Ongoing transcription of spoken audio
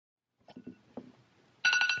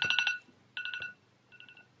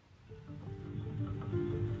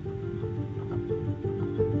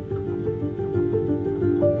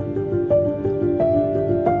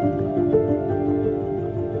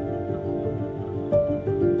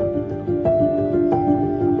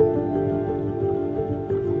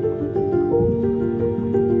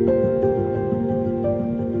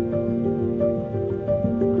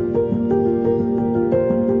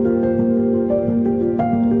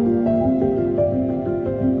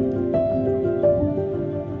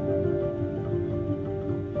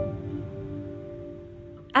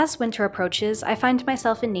As winter approaches, I find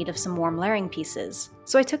myself in need of some warm layering pieces,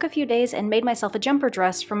 so I took a few days and made myself a jumper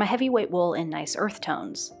dress from a heavyweight wool in nice earth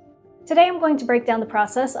tones. Today I'm going to break down the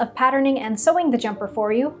process of patterning and sewing the jumper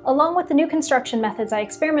for you, along with the new construction methods I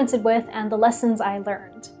experimented with and the lessons I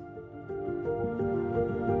learned.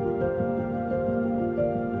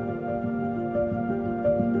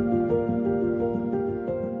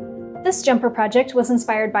 This jumper project was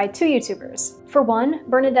inspired by two YouTubers. For one,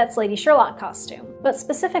 Bernadette's Lady Sherlock costume, but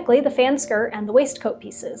specifically the fan skirt and the waistcoat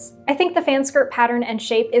pieces. I think the fan skirt pattern and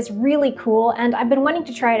shape is really cool, and I've been wanting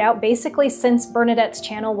to try it out basically since Bernadette's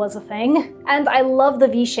channel was a thing. And I love the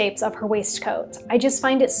V-shapes of her waistcoat. I just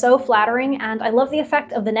find it so flattering, and I love the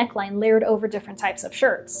effect of the neckline layered over different types of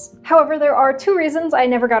shirts. However, there are two reasons I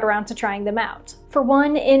never got around to trying them out. For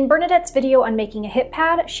one, in Bernadette's video on making a hip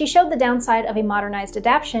pad, she showed the downside of a modernized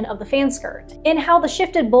adaptation of the fan skirt, in how the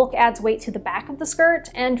shifted bulk adds weight to the back of the skirt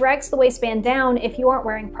and drags the waistband down if you aren't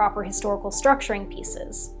wearing proper historical structuring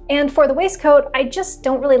pieces. And for the waistcoat, I just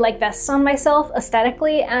don't really like vests on myself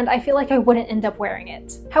aesthetically, and I feel like I wouldn't end up wearing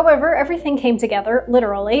it. However, everything came together,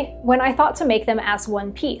 literally, when I thought to make them as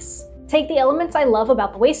one piece. Take the elements I love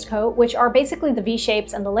about the waistcoat, which are basically the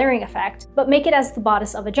V-shapes and the layering effect, but make it as the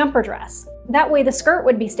bodice of a jumper dress. That way the skirt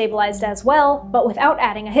would be stabilized as well, but without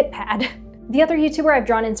adding a hip pad. The other YouTuber I've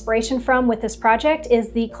drawn inspiration from with this project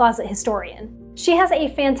is the Closet Historian. She has a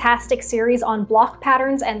fantastic series on block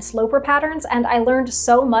patterns and sloper patterns, and I learned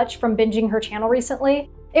so much from binging her channel recently.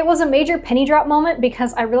 It was a major penny drop moment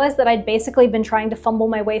because I realized that I'd basically been trying to fumble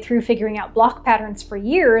my way through figuring out block patterns for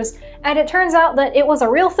years, and it turns out that it was a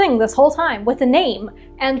real thing this whole time, with a name,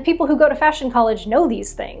 and people who go to fashion college know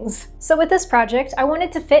these things. So with this project, I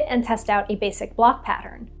wanted to fit and test out a basic block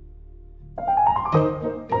pattern.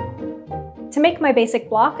 To make my basic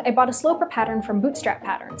block, I bought a sloper pattern from Bootstrap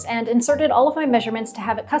Patterns and inserted all of my measurements to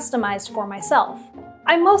have it customized for myself.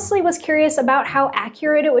 I mostly was curious about how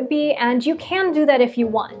accurate it would be, and you can do that if you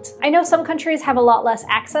want. I know some countries have a lot less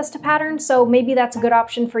access to patterns, so maybe that's a good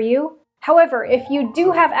option for you. However, if you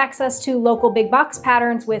do have access to local big box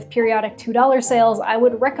patterns with periodic $2 sales, I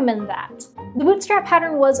would recommend that. The Bootstrap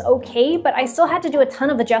pattern was okay, but I still had to do a ton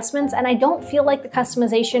of adjustments, and I don't feel like the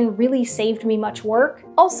customization really saved me much work.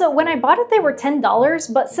 Also, when I bought it they were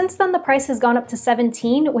 $10, but since then the price has gone up to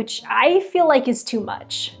 $17, which I feel like is too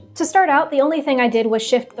much. To start out, the only thing I did was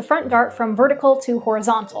shift the front dart from vertical to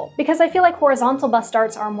horizontal, because I feel like horizontal bust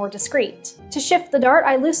darts are more discreet. To shift the dart,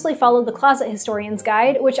 I loosely followed the Closet Historian's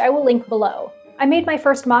guide, which I will link below. I made my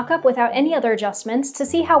first mock-up without any other adjustments to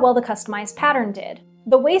see how well the customized pattern did.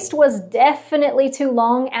 The waist was definitely too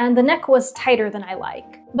long, and the neck was tighter than I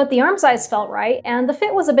like. But the arm size felt right, and the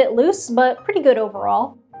fit was a bit loose, but pretty good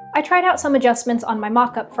overall. I tried out some adjustments on my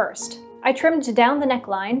mock-up first. I trimmed down the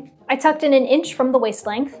neckline. I tucked in an inch from the waist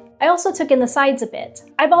length. I also took in the sides a bit,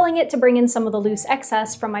 eyeballing it to bring in some of the loose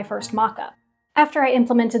excess from my first mock-up. After I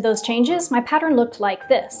implemented those changes, my pattern looked like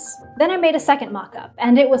this. Then I made a second mock-up,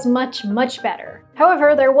 and it was much better.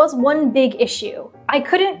 However, there was one big issue. I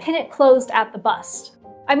couldn't pin it closed at the bust.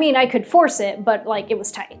 I mean, I could force it, but it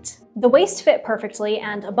was tight. The waist fit perfectly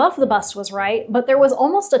and above the bust was right, but there was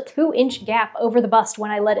almost a 2-inch gap over the bust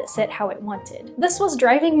when I let it sit how it wanted. This was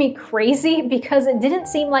driving me crazy because it didn't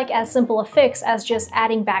seem like as simple a fix as just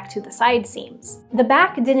adding back to the side seams. The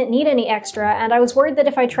back didn't need any extra, and I was worried that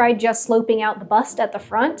if I tried just sloping out the bust at the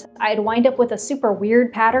front, I'd wind up with a super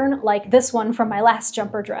weird pattern like this one from my last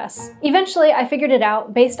jumper dress. Eventually, I figured it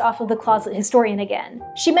out based off of the Closet Historian again.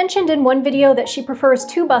 She mentioned in one video that she prefers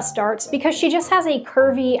 2 bust darts because she just has a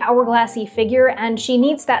curvy, hourglassy figure and she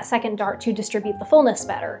needs that second dart to distribute the fullness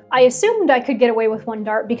better. I assumed I could get away with 1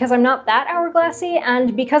 dart because I'm not that hourglassy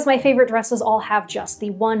and because my favorite dresses all have just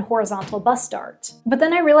the 1 horizontal bust dart. But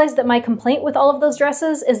then I realized that my complaint with all of those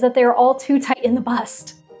dresses is that they are all too tight in the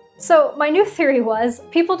bust. So my new theory was,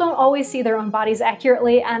 people don't always see their own bodies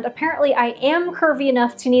accurately, and apparently I am curvy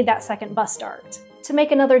enough to need that second bust dart. To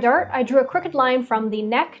make another dart, I drew a crooked line from the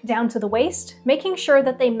neck down to the waist, making sure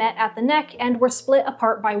that they met at the neck and were split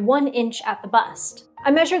apart by 1 inch at the bust.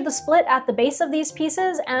 I measured the split at the base of these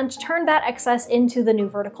pieces and turned that excess into the new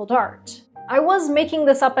vertical dart. I was making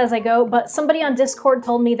this up as I go, but somebody on Discord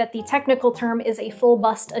told me that the technical term is a full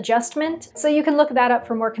bust adjustment, so you can look that up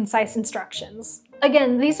for more concise instructions.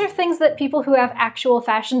 Again, these are things that people who have actual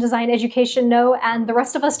fashion design education know, and the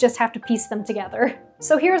rest of us just have to piece them together.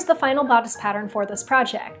 So here's the final bodice pattern for this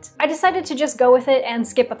project. I decided to just go with it and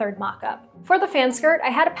skip a third mock-up. For the fan skirt, I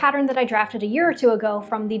had a pattern that I drafted a year or two ago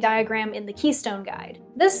from the diagram in the Keystone Guide.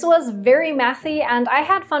 This was very mathy and I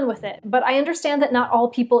had fun with it, but I understand that not all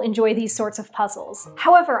people enjoy these sorts of puzzles.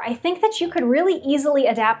 However, I think that you could really easily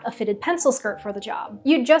adapt a fitted pencil skirt for the job.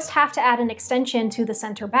 You'd just have to add an extension to the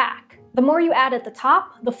center back. The more you add at the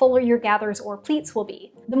top, the fuller your gathers or pleats will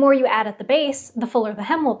be. The more you add at the base, the fuller the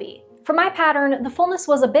hem will be. For my pattern, the fullness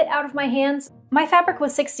was a bit out of my hands. My fabric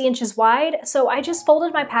was 60 inches wide, so I just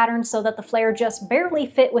folded my pattern so that the flare just barely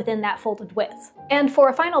fit within that folded width. And for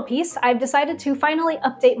a final piece, I've decided to finally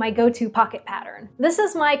update my go-to pocket pattern. This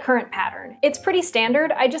is my current pattern. It's pretty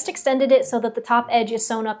standard, I just extended it so that the top edge is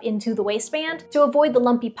sewn up into the waistband to avoid the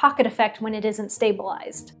lumpy pocket effect when it isn't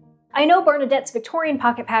stabilized. I know Bernadette's Victorian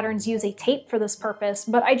pocket patterns use a tape for this purpose,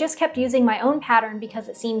 but I just kept using my own pattern because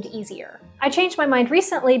it seemed easier. I changed my mind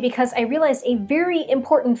recently because I realized a very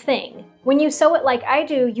important thing. When you sew it like I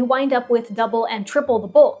do, you wind up with double and triple the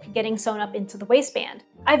bulk getting sewn up into the waistband.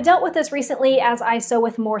 I've dealt with this recently as I sew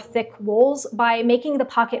with more thick wools by making the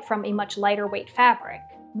pocket from a much lighter weight fabric.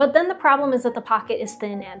 But then the problem is that the pocket is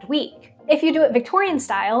thin and weak. If you do it Victorian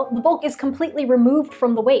style, the bulk is completely removed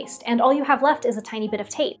from the waist, and all you have left is a tiny bit of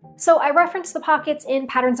tape. So I referenced the pockets in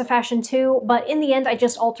Patterns of Fashion too, but in the end I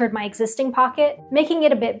just altered my existing pocket, making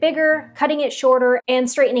it a bit bigger, cutting it shorter, and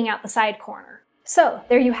straightening out the side corner. So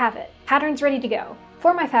there you have it, patterns ready to go.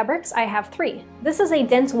 For my fabrics, I have 3. This is a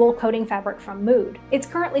dense wool coating fabric from Mood. It's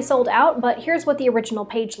currently sold out, but here's what the original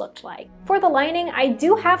page looked like. For the lining, I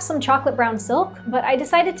do have some chocolate brown silk, but I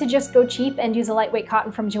decided to just go cheap and use a lightweight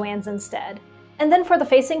cotton from Joann's instead. And then for the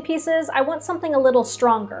facing pieces, I want something a little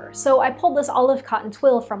stronger, so I pulled this olive cotton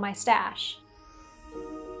twill from my stash.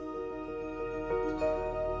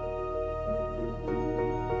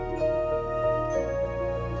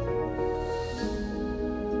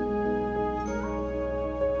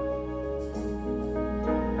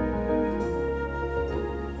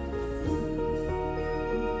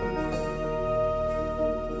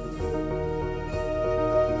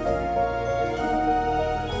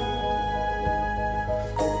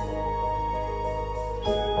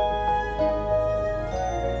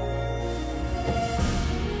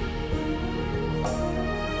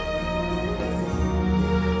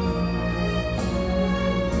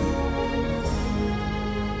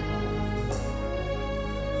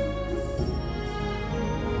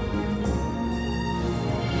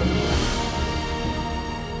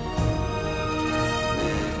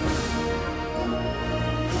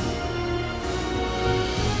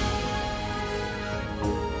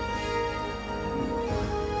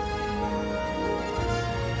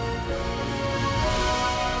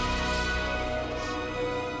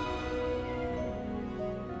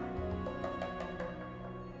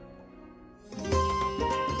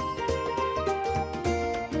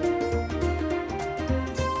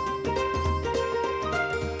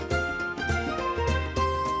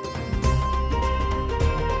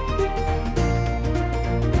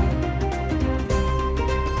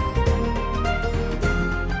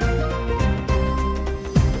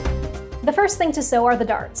 The first thing to sew are the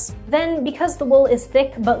darts. Then, because the wool is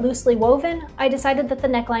thick but loosely woven, I decided that the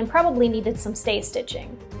neckline probably needed some stay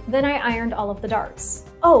stitching. Then I ironed all of the darts.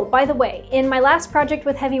 Oh, by the way, in my last project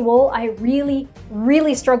with heavy wool, I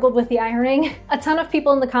really struggled with the ironing. A ton of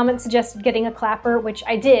people in the comments suggested getting a clapper, which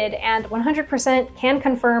I did, and 100% can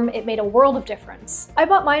confirm it made a world of difference. I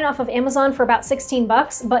bought mine off of Amazon for about 16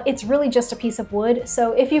 bucks, but it's really just a piece of wood,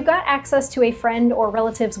 so if you've got access to a friend or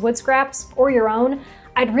relative's wood scraps, or your own,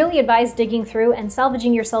 I'd really advise digging through and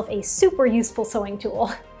salvaging yourself a super useful sewing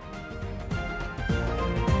tool.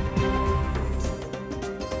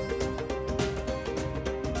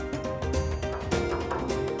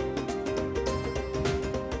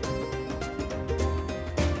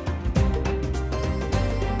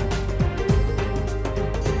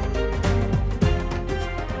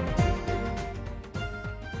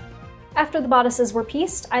 After the bodices were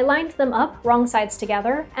pieced, I lined them up, wrong sides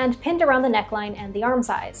together, and pinned around the neckline and the arm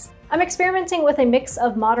size. I'm experimenting with a mix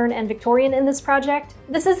of modern and Victorian in this project.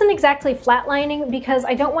 This isn't exactly flat lining because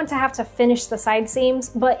I don't want to have to finish the side seams,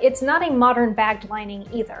 but it's not a modern bagged lining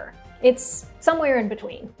either. It's somewhere in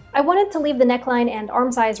between. I wanted to leave the neckline and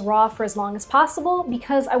arm size raw for as long as possible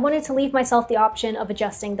because I wanted to leave myself the option of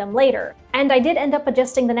adjusting them later. And I did end up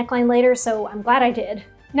adjusting the neckline later, so I'm glad I did.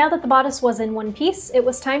 Now that the bodice was in one piece, it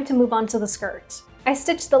was time to move on to the skirt. I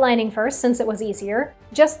stitched the lining first since it was easier,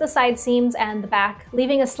 just the side seams and the back,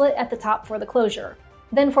 leaving a slit at the top for the closure.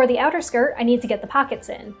 Then for the outer skirt, I need to get the pockets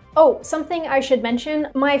in. Oh, something I should mention,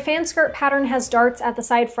 my fan skirt pattern has darts at the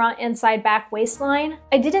side front and side back waistline.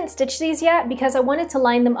 I didn't stitch these yet because I wanted to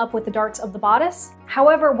line them up with the darts of the bodice.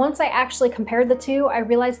 However, once I actually compared the two, I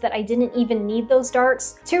realized that I didn't even need those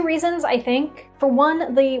darts. Two reasons, I think. For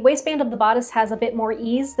one, the waistband of the bodice has a bit more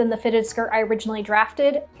ease than the fitted skirt I originally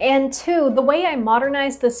drafted. And two, the way I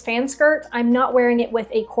modernized this fan skirt, I'm not wearing it with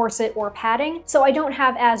a corset or padding, so I don't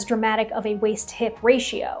have as dramatic of a waist-hip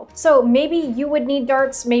ratio. So maybe you would need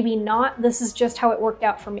darts, maybe not. This is just how it worked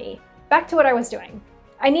out for me. Back to what I was doing.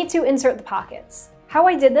 I need to insert the pockets. How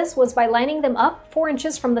I did this was by lining them up 4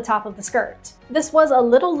 inches from the top of the skirt. This was a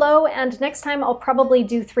little low, and next time I'll probably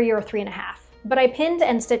do 3 or 3.5. But I pinned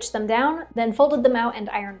and stitched them down, then folded them out and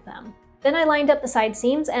ironed them. Then I lined up the side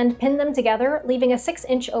seams and pinned them together, leaving a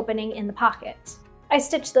 6-inch opening in the pocket. I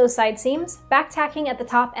stitched those side seams, back tacking at the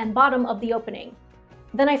top and bottom of the opening.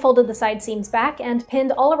 Then I folded the side seams back and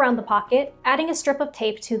pinned all around the pocket, adding a strip of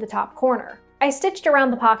tape to the top corner. I stitched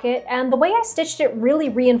around the pocket, and the way I stitched it really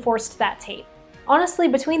reinforced that tape. Honestly,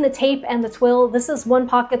 between the tape and the twill, this is one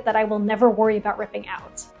pocket that I will never worry about ripping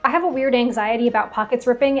out. I have a weird anxiety about pockets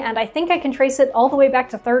ripping, and I think I can trace it all the way back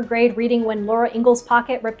to 3rd grade reading when Laura Ingalls'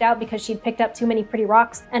 pocket ripped out because she'd picked up too many pretty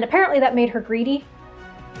rocks, and apparently that made her greedy.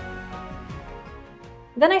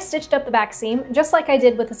 Then I stitched up the back seam, just like I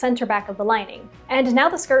did with the center back of the lining, and now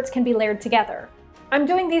the skirts can be layered together. I'm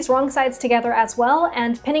doing these wrong sides together as well,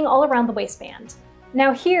 and pinning all around the waistband.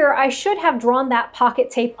 Now here, I should have drawn that pocket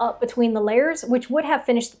tape up between the layers, which would have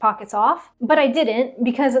finished the pockets off, but I didn't,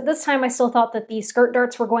 because at this time I still thought that the skirt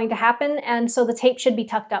darts were going to happen, and so the tape should be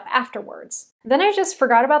tucked up afterwards. Then I just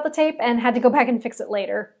forgot about the tape and had to go back and fix it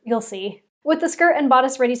later. You'll see. With the skirt and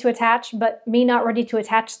bodice ready to attach, but me not ready to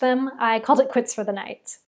attach them, I called it quits for the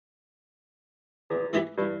night.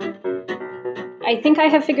 I think I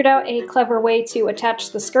have figured out a clever way to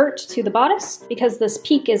attach the skirt to the bodice, because this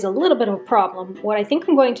peak is a little bit of a problem. What I think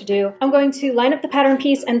I'm going to do, I'm going to line up the pattern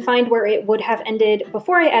piece and find where it would have ended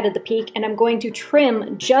before I added the peak, and I'm going to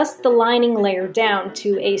trim just the lining layer down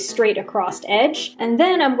to a straight across edge, and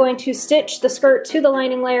then I'm going to stitch the skirt to the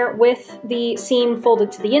lining layer with the seam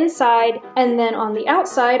folded to the inside, and then on the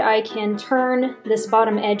outside I can turn this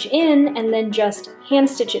bottom edge in and then just hand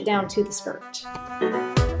stitch it down to the skirt.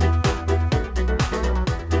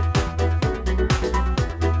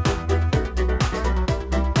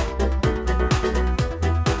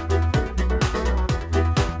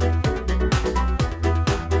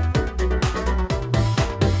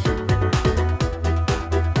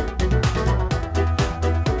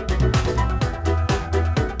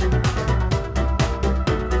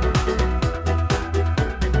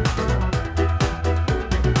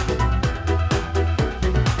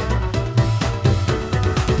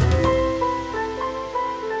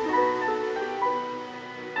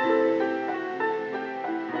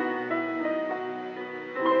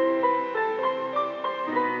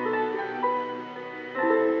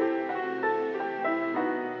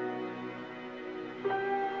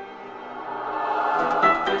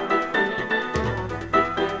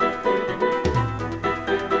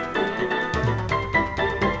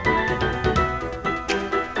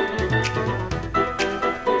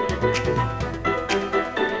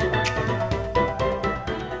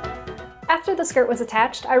 After the skirt was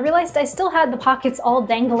attached, I realized I still had the pockets all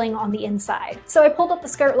dangling on the inside. So I pulled up the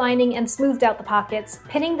skirt lining and smoothed out the pockets,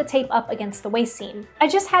 pinning the tape up against the waist seam. I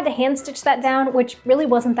just had to hand stitch that down, which really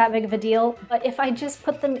wasn't that big of a deal, but if I just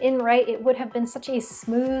put them in right, it would have been such a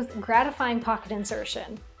smooth, gratifying pocket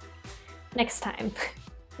insertion. Next time.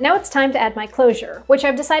 Now it's time to add my closure, which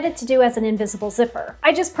I've decided to do as an invisible zipper.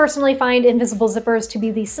 I just personally find invisible zippers to be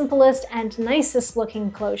the simplest and nicest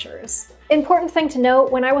looking closures. Important thing to note,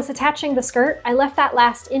 when I was attaching the skirt, I left that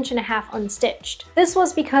last 1.5 inches unstitched. This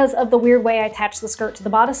was because of the weird way I attached the skirt to the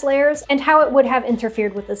bodice layers and how it would have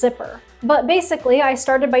interfered with the zipper. But basically, I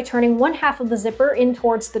started by turning 1/2 of the zipper in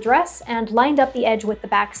towards the dress and lined up the edge with the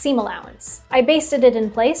back seam allowance. I basted it in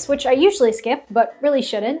place, which I usually skip, but really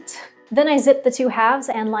shouldn't. Then I zipped the 2 halves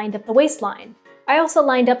and lined up the waistline. I also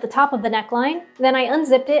lined up the top of the neckline, then I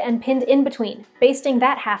unzipped it and pinned in between, basting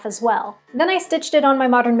that half as well. Then I stitched it on my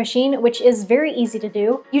modern machine, which is very easy to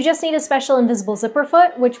do. You just need a special invisible zipper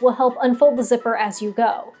foot, which will help unfold the zipper as you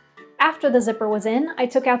go. After the zipper was in, I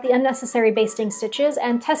took out the unnecessary basting stitches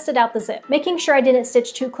and tested out the zip, making sure I didn't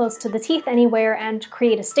stitch too close to the teeth anywhere and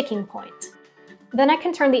create a sticking point. Then I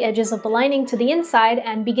can turn the edges of the lining to the inside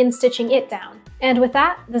and begin stitching it down. And with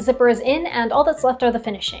that, the zipper is in and all that's left are the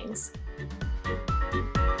finishings.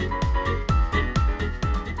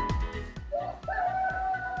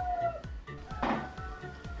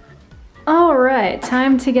 Alright,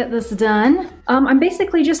 time to get this done. I'm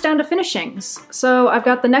basically just down to finishings. So I've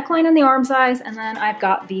got the neckline and the arm size, and then I've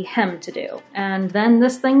got the hem to do. And then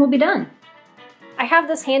this thing will be done. I have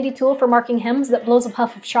this handy tool for marking hems that blows a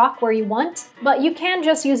puff of chalk where you want, but you can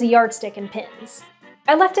just use a yardstick and pins.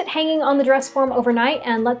 I left it hanging on the dress form overnight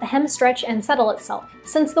and let the hem stretch and settle itself,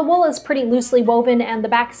 since the wool is pretty loosely woven and the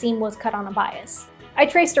back seam was cut on a bias. I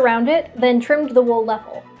traced around it, then trimmed the wool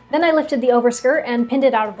level. Then I lifted the overskirt and pinned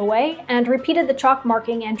it out of the way, and repeated the chalk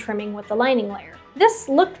marking and trimming with the lining layer. This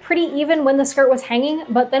looked pretty even when the skirt was hanging,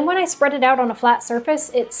 but then when I spread it out on a flat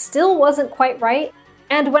surface, it still wasn't quite right,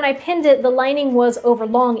 and when I pinned it, the lining was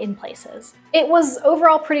overlong in places. It was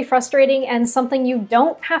overall pretty frustrating and something you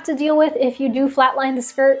don't have to deal with if you do flatline the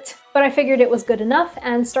skirt, but I figured it was good enough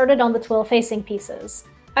and started on the twill facing pieces.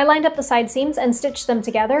 I lined up the side seams and stitched them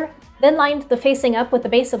together, then lined the facing up with the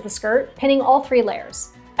base of the skirt, pinning all 3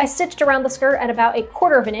 layers. I stitched around the skirt at about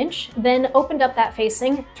 1/4 inch, then opened up that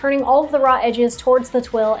facing, turning all of the raw edges towards the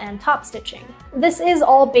twill and top stitching. This is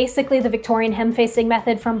all basically the Victorian hem facing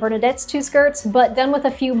method from Bernadette's 2 skirts, but done with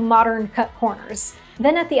a few modern cut corners.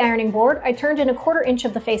 Then at the ironing board, I turned in 1/4 inch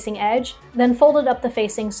of the facing edge, then folded up the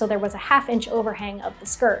facing so there was a 1/2 inch overhang of the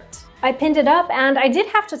skirt. I pinned it up, and I did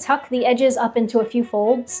have to tuck the edges up into a few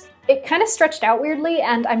folds. It kind of stretched out weirdly,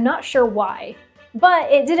 and I'm not sure why.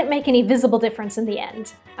 But it didn't make any visible difference in the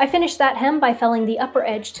end. I finished that hem by felling the upper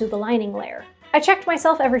edge to the lining layer. I checked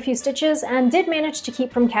myself every few stitches and did manage to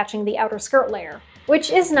keep from catching the outer skirt layer,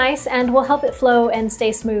 which is nice and will help it flow and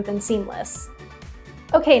stay smooth and seamless.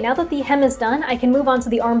 Okay, now that the hem is done, I can move on to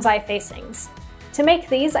the arm's eye facings. To make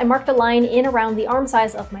these, I marked a line in around the arm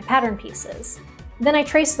size of my pattern pieces. Then I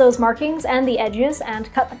traced those markings and the edges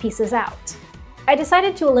and cut the pieces out. I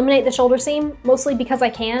decided to eliminate the shoulder seam, mostly because I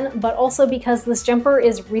can, but also because this jumper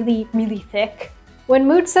is really, really thick. When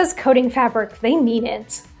Mood says coating fabric, they mean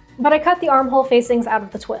it. But I cut the armhole facings out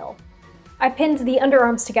of the twill. I pinned the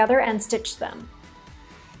underarms together and stitched them.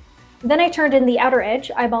 Then I turned in the outer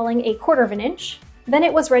edge, eyeballing 1/4 inch. Then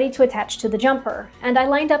it was ready to attach to the jumper, and I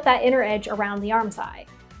lined up that inner edge around the arm's eye.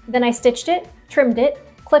 Then I stitched it, trimmed it,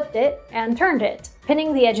 clipped it, and turned it,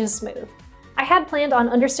 pinning the edges smooth. I had planned on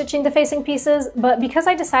understitching the facing pieces, but because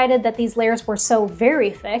I decided that these layers were so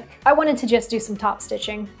very thick, I wanted to just do some top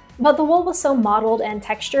stitching. But the wool was so mottled and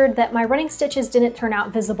textured that my running stitches didn't turn out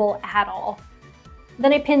visible at all.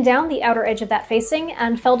 Then I pinned down the outer edge of that facing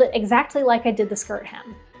and felled it exactly like I did the skirt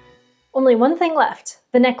hem. Only one thing left,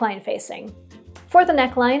 the neckline facing. For the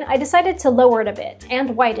neckline, I decided to lower it a bit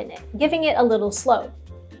and widen it, giving it a little slope.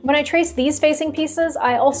 When I traced these facing pieces,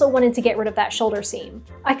 I also wanted to get rid of that shoulder seam.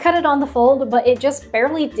 I cut it on the fold, but it just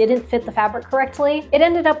barely didn't fit the fabric correctly. It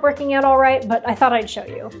ended up working out alright, but I thought I'd show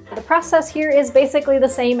you. The process here is basically the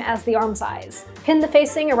same as the arm size. Pin the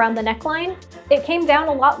facing around the neckline. It came down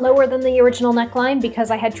a lot lower than the original neckline because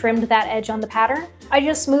I had trimmed that edge on the pattern. I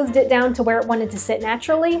just smoothed it down to where it wanted to sit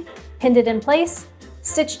naturally, pinned it in place,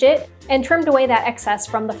 stitched it, and trimmed away that excess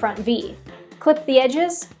from the front V. Clipped the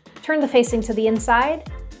edges, turned the facing to the inside,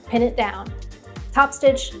 pin it down. Top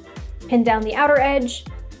stitch, pin down the outer edge,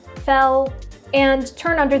 fell, and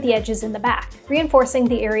turn under the edges in the back, reinforcing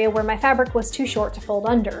the area where my fabric was too short to fold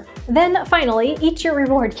under. Then finally, eat your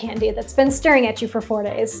reward candy that's been staring at you for 4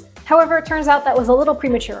 days. However, it turns out that was a little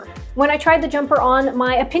premature. When I tried the jumper on,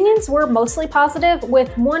 my opinions were mostly positive,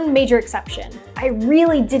 with one major exception. I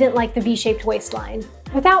really didn't like the V-shaped waistline.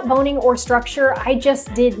 Without boning or structure, I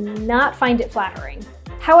just did not find it flattering.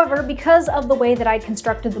 However, because of the way that I'd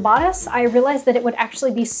constructed the bodice, I realized that it would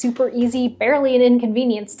actually be super easy, barely an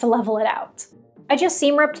inconvenience, to level it out. I just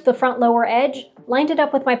seam ripped the front lower edge, lined it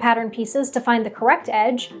up with my pattern pieces to find the correct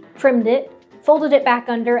edge, trimmed it, folded it back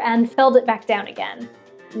under, and felled it back down again.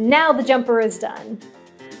 Now the jumper is done.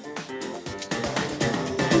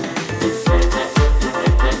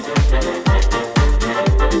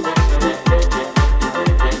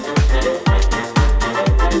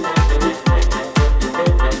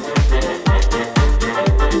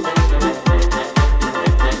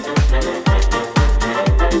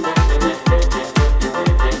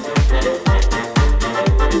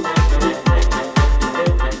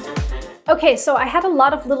 Okay, so I had a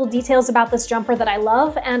lot of little details about this jumper that I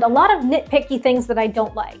love, and a lot of nitpicky things that I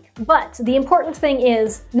don't like. But the important thing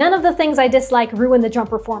is, none of the things I dislike ruin the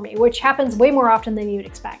jumper for me, which happens way more often than you'd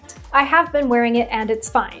expect. I have been wearing it and it's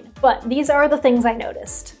fine, but these are the things I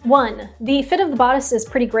noticed. 1. The fit of the bodice is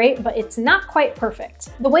pretty great, but it's not quite perfect.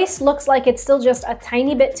 The waist looks like it's still just a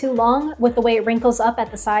tiny bit too long with the way it wrinkles up at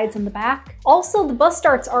the sides and the back. Also, the bust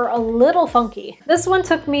darts are a little funky. This one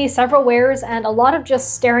took me several wears and a lot of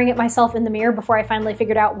just staring at myself in the mirror before I finally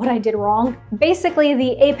figured out what I did wrong. Basically,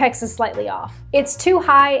 the apex is slightly off. It's too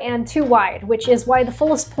high and too wide, which is why the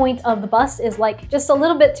fullest point of the bust is like just a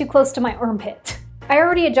little bit too close to my armpit. I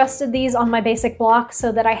already adjusted these on my basic block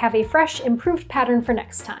so that I have a fresh, improved pattern for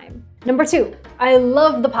next time. Number 2, I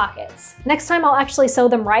love the pockets. Next time I'll actually sew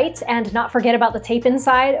them right and not forget about the tape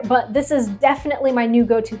inside, but this is definitely my new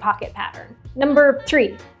go-to pocket pattern. Number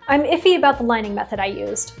 3, I'm iffy about the lining method I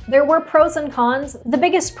used. There were pros and cons. The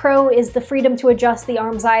biggest pro is the freedom to adjust the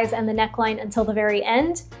arm size and the neckline until the very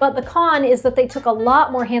end, but the con is that they took a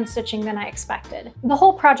lot more hand stitching than I expected. The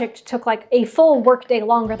whole project took like a full workday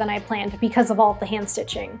longer than I planned because of all of the hand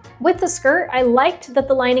stitching. With the skirt, I liked that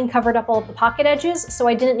the lining covered up all of the pocket edges, so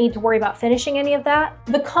I didn't need to worry about finishing any of that.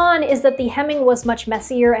 The con is that the hemming was much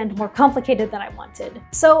messier and more complicated than I wanted.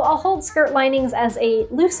 So I'll hold skirt linings as a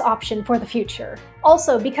loose option for the future.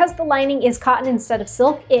 Also, because the lining is cotton instead of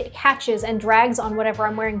silk, it catches and drags on whatever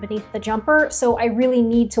I'm wearing beneath the jumper, so I really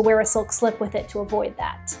need to wear a silk slip with it to avoid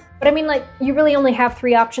that. But I mean, like, you really only have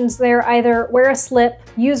 3 options there. Either wear a slip,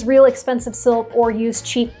 use real expensive silk, or use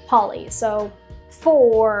cheap poly. So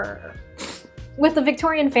 4. With the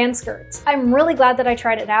Victorian fan skirts. I'm really glad that I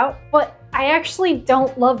tried it out, but I actually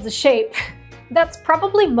don't love the shape. That's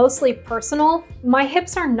probably mostly personal. My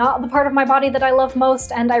hips are not the part of my body that I love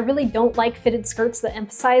most, and I really don't like fitted skirts that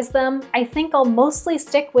emphasize them. I think I'll mostly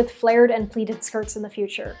stick with flared and pleated skirts in the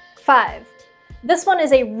future. 5. This one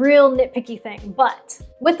is a real nitpicky thing, but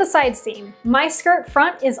with the side seam, my skirt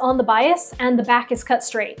front is on the bias and the back is cut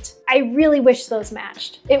straight. I really wish those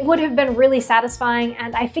matched. It would have been really satisfying,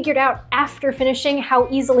 and I figured out after finishing how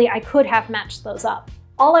easily I could have matched those up.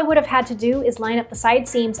 All I would have had to do is line up the side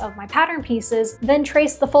seams of my pattern pieces, then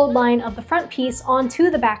trace the fold line of the front piece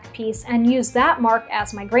onto the back piece and use that mark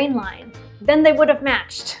as my grain line. Then they would have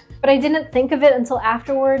matched. But I didn't think of it until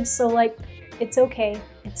afterwards, so like, it's okay,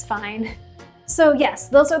 it's fine. So yes,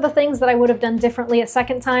 those are the things that I would have done differently a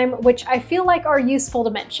second time, which I feel like are useful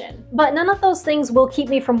to mention. But none of those things will keep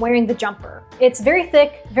me from wearing the jumper. It's very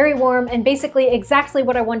thick, very warm, and basically exactly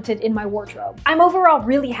what I wanted in my wardrobe. I'm overall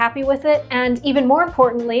really happy with it, and even more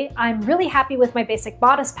importantly, I'm really happy with my basic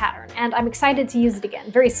bodice pattern, and I'm excited to use it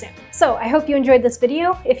again very soon. So I hope you enjoyed this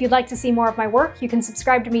video. If you'd like to see more of my work, you can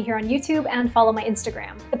subscribe to me here on YouTube and follow my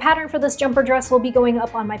Instagram. The pattern for this jumper dress will be going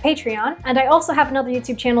up on my Patreon, and I also have another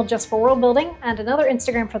YouTube channel just for world building, and another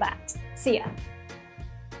Instagram for that. See ya!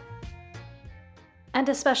 And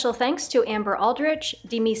a special thanks to Amber Aldrich,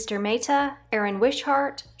 Demeester Mehta, Erin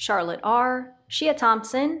Wishart, Charlotte R., Shia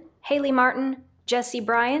Thompson, Haley Martin, Jesse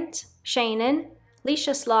Bryant, Shannon,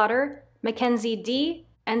 Leisha Slaughter, Mackenzie D.,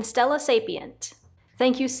 and Stella Sapient.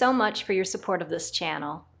 Thank you so much for your support of this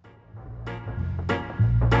channel.